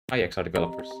Hi XR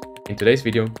developers. In today's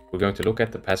video, we're going to look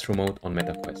at the pass-through mode on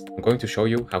MetaQuest. I'm going to show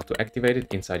you how to activate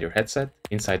it inside your headset,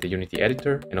 inside the Unity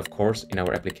editor, and of course in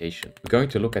our application. We're going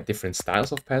to look at different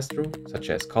styles of pass-through, such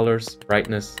as colors,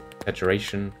 brightness,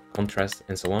 saturation, contrast,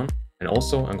 and so on. And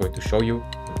also I'm going to show you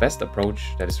the best approach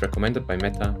that is recommended by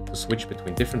Meta to switch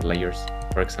between different layers.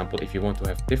 For example, if you want to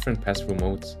have different pass-through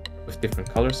modes with different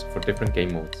colors for different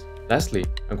game modes. Lastly,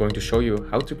 I'm going to show you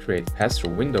how to create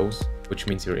pass-through windows, which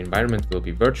means your environment will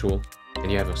be virtual and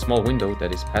you have a small window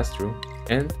that is pass-through.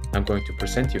 And I'm going to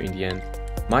present you in the end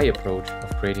my approach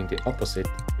of creating the opposite,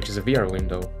 which is a VR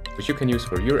window, which you can use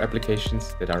for your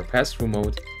applications that are pass-through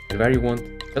mode and where you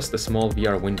want just a small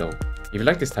VR window. If you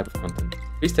like this type of content,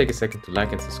 please take a second to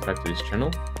like and subscribe to this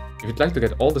channel. If you'd like to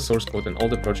get all the source code and all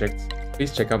the projects,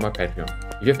 please check out my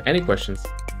Patreon. If you have any questions,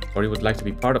 or you would like to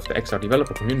be part of the XR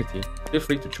developer community, feel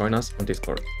free to join us on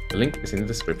Discord. The link is in the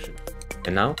description.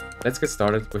 And now, let's get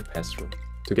started with pass-through.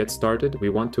 To get started, we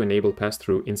want to enable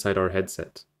pass-through inside our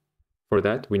headset. For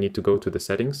that, we need to go to the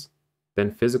settings,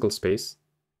 then physical space,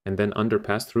 and then under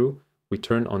pass-through, we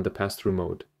turn on the pass-through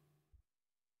mode.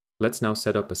 Let's now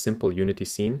set up a simple Unity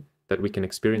scene that we can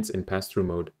experience in pass-through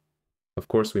mode. Of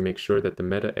course, we make sure that the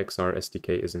Meta XR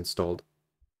SDK is installed.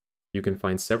 You can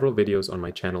find several videos on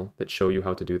my channel that show you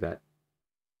how to do that.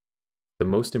 The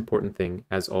most important thing,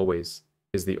 as always,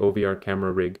 is the OVR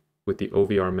camera rig with the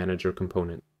OVR manager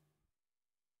component.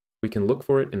 We can look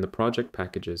for it in the project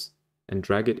packages and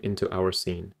drag it into our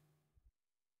scene.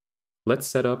 Let's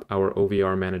set up our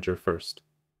OVR manager first.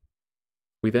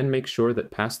 We then make sure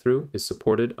that pass-through is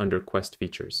supported under Quest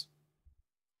features.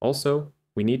 Also,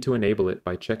 we need to enable it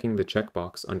by checking the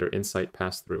checkbox under Insight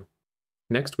Pass-through.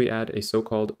 Next, we add a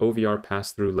so-called OVR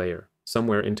Passthrough Layer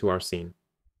somewhere into our scene.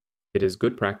 It is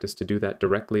good practice to do that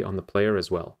directly on the player as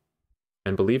well.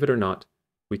 And believe it or not,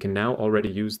 we can now already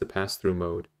use the pass-through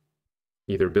mode.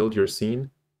 Either build your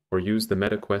scene or use the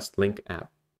MetaQuest Link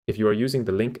app. If you are using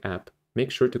the Link app, make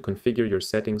sure to configure your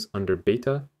settings under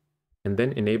Beta and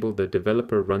then enable the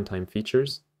developer runtime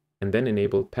features and then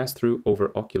enable pass-through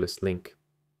over Oculus Link.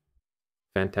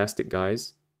 Fantastic,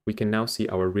 guys! We can now see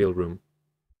our real room.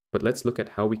 But let's look at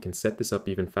how we can set this up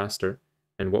even faster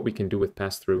and what we can do with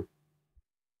pass-through.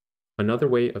 Another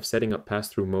way of setting up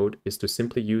pass-through mode is to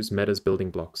simply use Meta's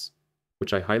building blocks,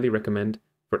 which I highly recommend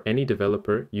for any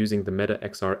developer using the Meta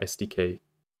XR SDK.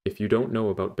 If you don't know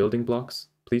about building blocks,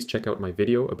 please check out my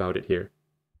video about it here.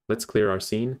 Let's clear our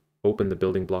scene, open the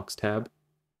building blocks tab,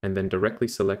 and then directly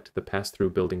select the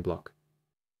pass-through building block.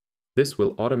 This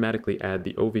will automatically add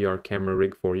the OVR camera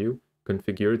rig for you,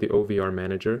 configure the OVR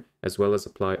manager, as well as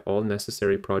apply all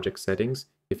necessary project settings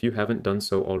if you haven't done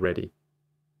so already.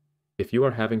 If you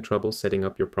are having trouble setting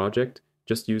up your project,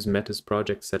 just use Meta's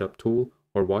project setup tool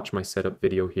or watch my setup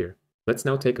video here. Let's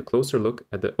now take a closer look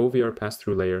at the OVR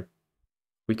pass-through layer.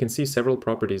 We can see several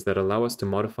properties that allow us to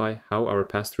modify how our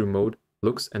pass-through mode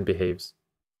looks and behaves.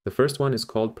 The first one is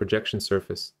called projection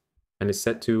surface and is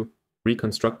set to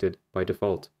reconstructed by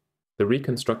default. The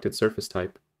reconstructed surface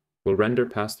type will render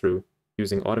pass-through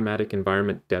using automatic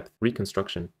environment depth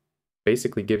reconstruction,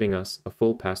 basically giving us a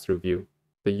full pass-through view.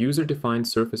 The user-defined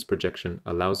surface projection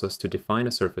allows us to define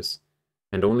a surface,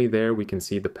 and only there we can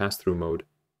see the pass-through mode,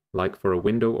 like for a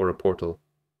window or a portal,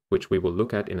 which we will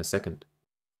look at in a second.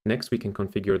 Next, we can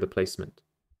configure the placement,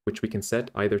 which we can set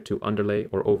either to underlay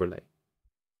or overlay.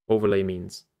 Overlay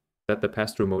means that the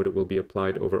pass-through mode will be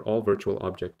applied over all virtual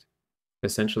object,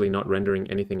 essentially not rendering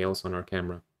anything else on our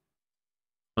camera.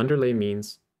 Underlay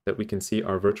means that we can see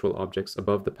our virtual objects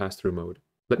above the pass-through mode.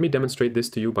 Let me demonstrate this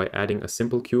to you by adding a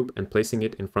simple cube and placing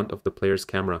it in front of the player's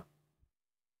camera.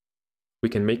 We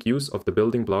can make use of the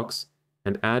building blocks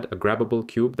and add a grabbable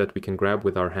cube that we can grab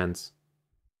with our hands.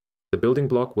 The building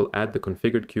block will add the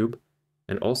configured cube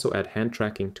and also add hand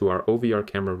tracking to our OVR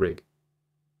camera rig.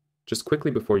 Just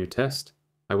quickly before you test,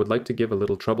 I would like to give a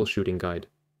little troubleshooting guide.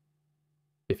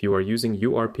 If you are using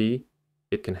URP,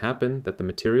 it can happen that the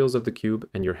materials of the cube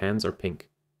and your hands are pink.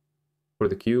 For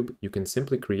the cube, you can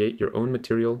simply create your own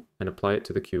material and apply it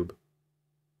to the cube.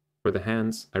 For the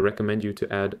hands, I recommend you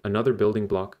to add another building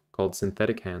block called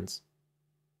synthetic hands.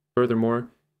 Furthermore,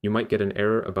 you might get an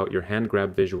error about your hand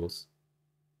grab visuals.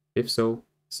 If so,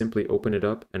 simply open it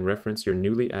up and reference your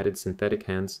newly added synthetic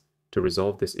hands to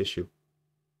resolve this issue.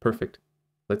 Perfect.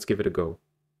 Let's give it a go.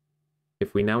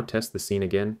 If we now test the scene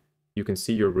again, you can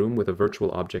see your room with a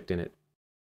virtual object in it.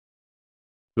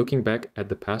 Looking back at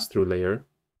the pass-through layer,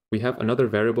 we have another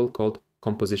variable called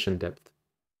composition depth,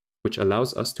 which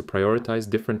allows us to prioritize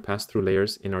different pass-through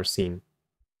layers in our scene.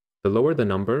 The lower the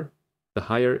number, the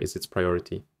higher is its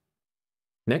priority.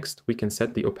 Next, we can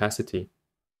set the opacity,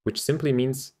 which simply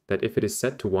means that if it is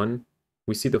set to 1,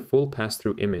 we see the full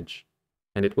pass-through image,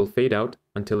 and it will fade out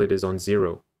until it is on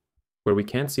 0, where we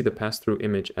can't see the pass-through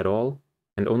image at all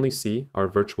and only see our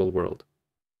virtual world.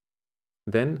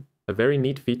 Then, a very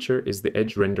neat feature is the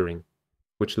edge rendering,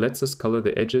 which lets us color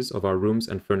the edges of our rooms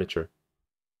and furniture.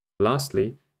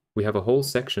 Lastly, we have a whole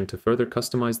section to further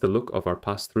customize the look of our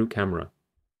pass-through camera.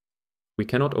 We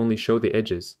cannot only show the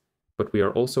edges, but we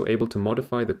are also able to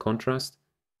modify the contrast,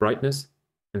 brightness,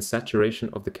 and saturation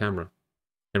of the camera.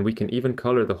 And we can even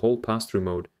color the whole pass-through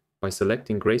mode by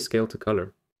selecting grayscale to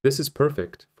color. This is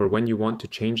perfect for when you want to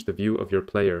change the view of your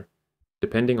player,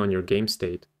 depending on your game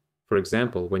state, for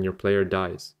example, when your player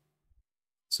dies.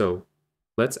 So,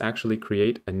 let's actually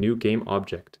create a new game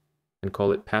object and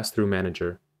call it Passthrough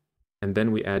Manager, and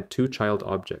then we add 2 child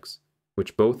objects,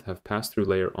 which both have pass-through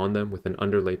layer on them with an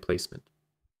underlay placement.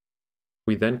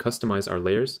 We then customize our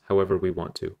layers however we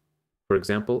want to. For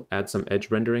example, add some edge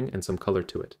rendering and some color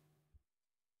to it.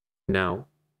 Now,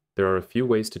 there are a few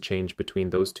ways to change between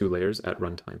those 2 layers at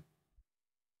runtime.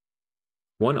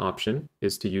 One option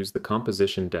is to use the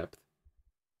composition depth.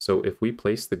 So if we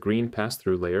place the green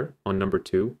pass-through layer on number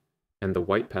 2 and the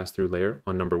white pass-through layer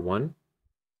on number 1,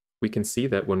 we can see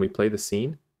that when we play the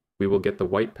scene, we will get the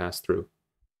white pass-through,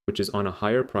 which is on a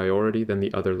higher priority than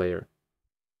the other layer.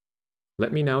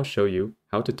 Let me now show you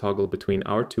how to toggle between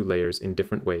our 2 layers in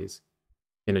different ways,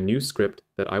 in a new script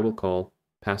that I will call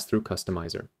Passthrough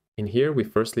Customizer. In here, we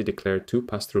firstly declare 2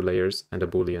 pass-through layers and a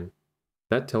boolean.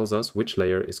 That tells us which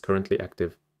layer is currently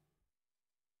active.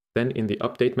 Then in the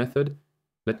update method,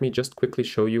 let me just quickly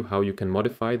show you how you can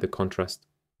modify the contrast,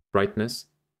 brightness,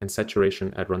 and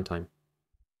saturation at runtime.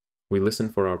 We listen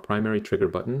for our primary trigger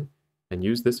button and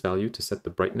use this value to set the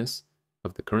brightness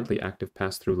of the currently active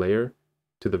pass-through layer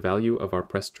to the value of our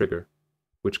pressed trigger,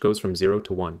 which goes from 0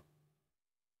 to 1.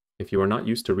 If you are not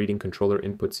used to reading controller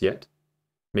inputs yet,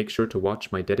 make sure to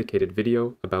watch my dedicated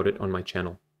video about it on my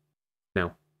channel.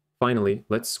 Now, finally,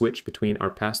 let's switch between our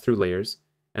pass-through layers,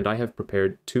 and I have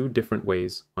prepared 2 different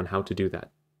ways on how to do that.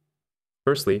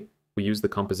 Firstly, we use the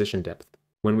composition depth.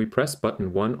 When we press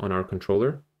button 1 on our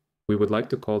controller, we would like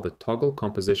to call the toggle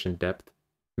composition depth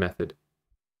method,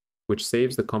 which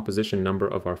saves the composition number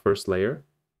of our first layer,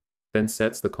 then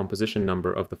sets the composition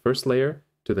number of the first layer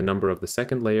to the number of the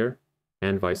second layer,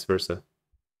 and vice versa.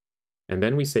 And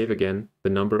then we save again the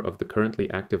number of the currently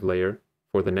active layer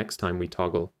for the next time we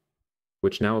toggle,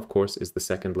 which now of course is the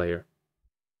second layer.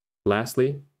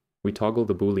 Lastly, we toggle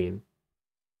the boolean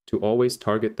to always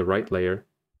target the right layer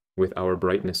with our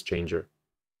brightness changer.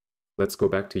 Let's go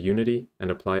back to Unity and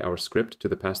apply our script to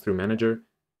the Passthrough Manager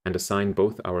and assign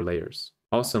both our layers.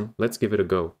 Awesome, let's give it a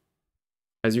go.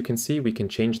 As you can see, we can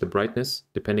change the brightness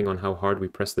depending on how hard we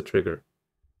press the trigger.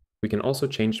 We can also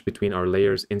change between our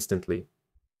layers instantly.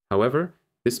 However,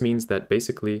 this means that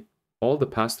basically all the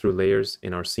pass-through layers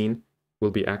in our scene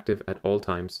will be active at all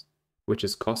times, which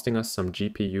is costing us some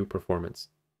GPU performance.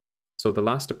 So the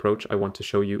last approach I want to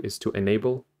show you is to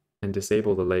enable and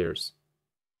disable the layers,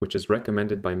 which is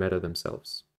recommended by Meta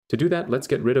themselves. To do that, let's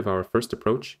get rid of our first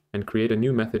approach and create a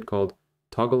new method called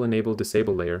toggle enable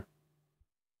disable layer.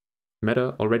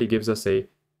 Meta already gives us a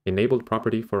enabled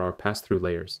property for our pass-through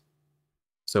layers.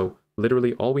 So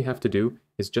literally all we have to do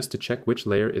is just to check which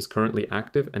layer is currently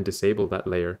active and disable that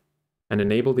layer, and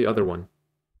enable the other one.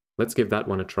 Let's give that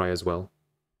one a try as well.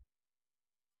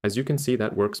 As you can see,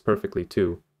 that works perfectly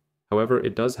too. However,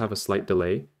 it does have a slight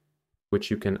delay,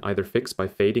 which you can either fix by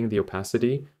fading the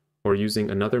opacity or using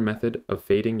another method of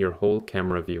fading your whole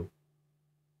camera view.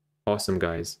 Awesome,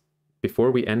 guys.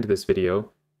 Before we end this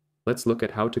video, let's look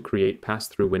at how to create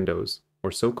pass-through windows,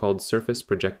 or so-called surface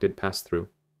projected pass-through.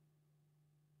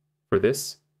 For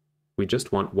this, we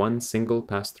just want one single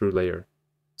pass-through layer,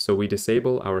 so we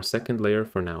disable our second layer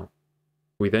for now.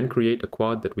 We then create a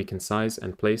quad that we can size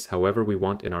and place however we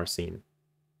want in our scene.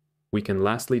 We can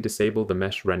lastly disable the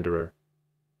mesh renderer.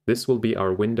 This will be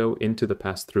our window into the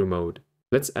pass-through mode.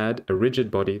 Let's add a rigid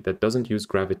body that doesn't use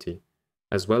gravity,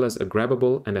 as well as a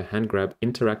grabbable and a hand grab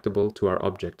interactable to our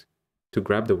object, to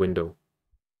grab the window.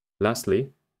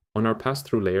 Lastly, on our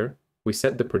pass-through layer, we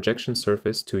set the projection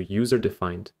surface to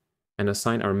user-defined and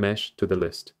assign our mesh to the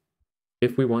list.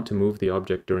 If we want to move the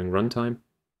object during runtime,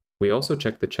 we also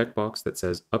check the checkbox that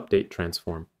says Update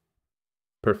Transform.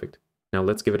 Perfect. Now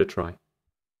let's give it a try.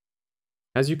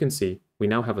 As you can see, we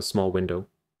now have a small window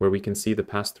where we can see the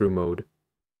pass-through mode,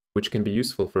 which can be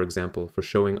useful, for example, for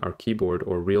showing our keyboard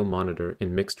or real monitor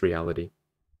in mixed reality.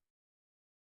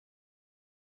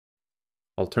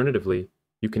 Alternatively,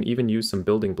 you can even use some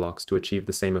building blocks to achieve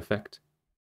the same effect.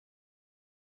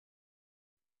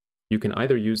 You can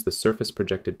either use the surface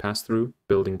projected pass-through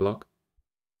building block,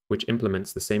 which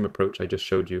implements the same approach I just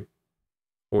showed you,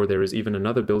 or there is even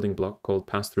another building block called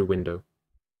Passthrough Window.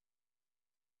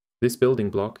 This building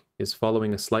block is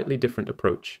following a slightly different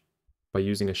approach by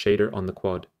using a shader on the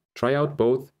quad. Try out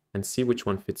both and see which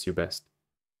one fits you best.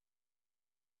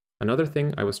 Another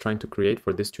thing I was trying to create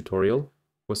for this tutorial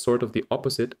was sort of the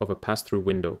opposite of a pass-through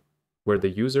window, where the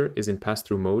user is in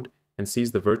pass-through mode and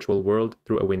sees the virtual world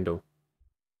through a window.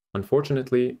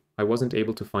 Unfortunately, I wasn't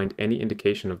able to find any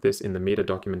indication of this in the meta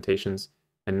documentations,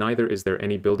 and neither is there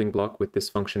any building block with this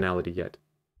functionality yet.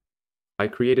 I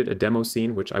created a demo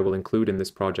scene which I will include in this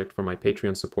project for my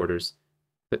Patreon supporters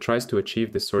that tries to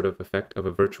achieve this sort of effect of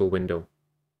a virtual window.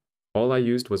 All I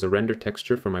used was a render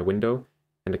texture for my window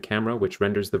and a camera which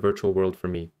renders the virtual world for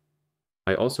me.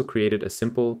 I also created a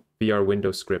simple VR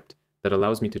window script that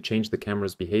allows me to change the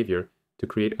camera's behavior to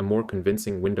create a more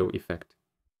convincing window effect.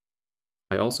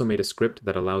 I also made a script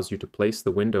that allows you to place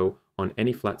the window on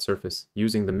any flat surface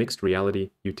using the Mixed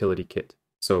Reality utility kit.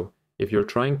 So, if you're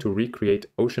trying to recreate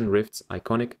Ocean Rift's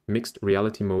iconic mixed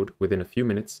reality mode within a few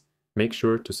minutes, make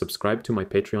sure to subscribe to my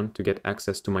Patreon to get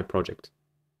access to my project.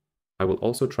 I will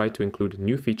also try to include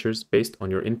new features based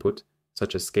on your input,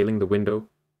 such as scaling the window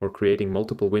or creating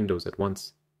multiple windows at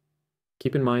once.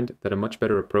 Keep in mind that a much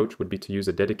better approach would be to use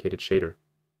a dedicated shader,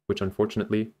 which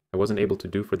unfortunately I wasn't able to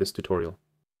do for this tutorial.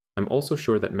 I'm also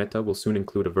sure that Meta will soon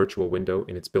include a virtual window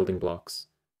in its building blocks.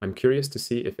 I'm curious to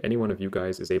see if any one of you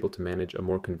guys is able to manage a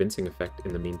more convincing effect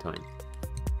in the meantime.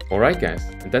 Alright guys,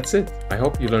 and that's it. I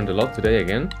hope you learned a lot today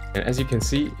again, and as you can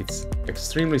see, it's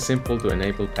extremely simple to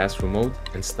enable pass-through mode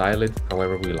and style it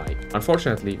however we like.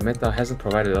 Unfortunately, Meta hasn't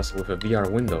provided us with a VR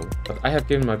window, but I have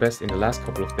given my best in the last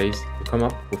couple of days to come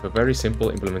up with a very simple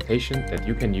implementation that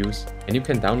you can use, and you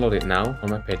can download it now on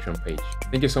my Patreon page.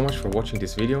 Thank you so much for watching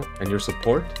this video and your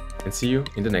support, and see you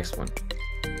in the next one.